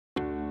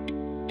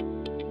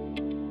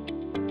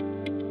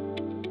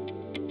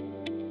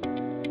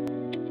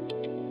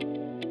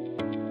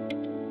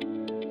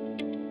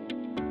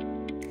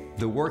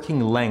The working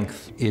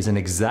length is an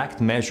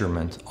exact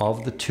measurement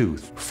of the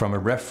tooth from a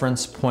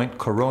reference point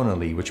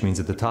coronally, which means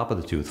at the top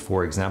of the tooth,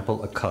 for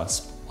example, a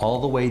cusp, all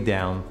the way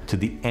down to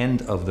the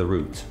end of the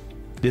root.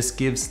 This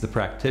gives the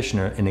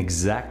practitioner an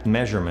exact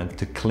measurement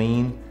to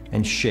clean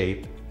and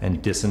shape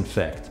and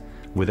disinfect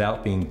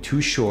without being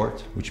too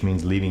short, which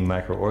means leaving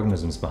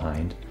microorganisms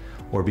behind,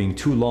 or being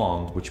too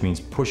long, which means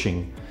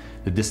pushing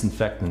the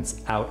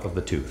disinfectants out of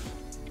the tooth.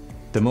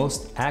 The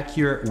most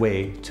accurate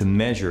way to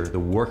measure the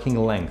working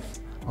length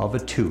of a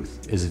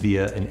tooth is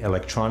via an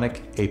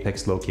electronic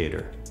apex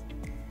locator.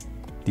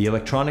 The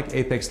electronic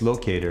apex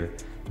locator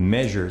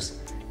measures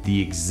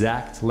the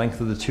exact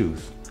length of the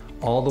tooth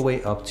all the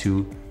way up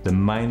to the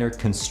minor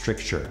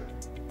constricture,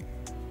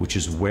 which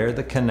is where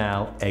the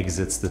canal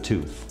exits the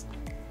tooth.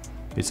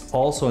 It's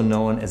also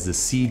known as the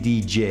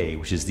CDJ,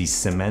 which is the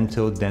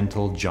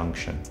cemento-dental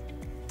junction.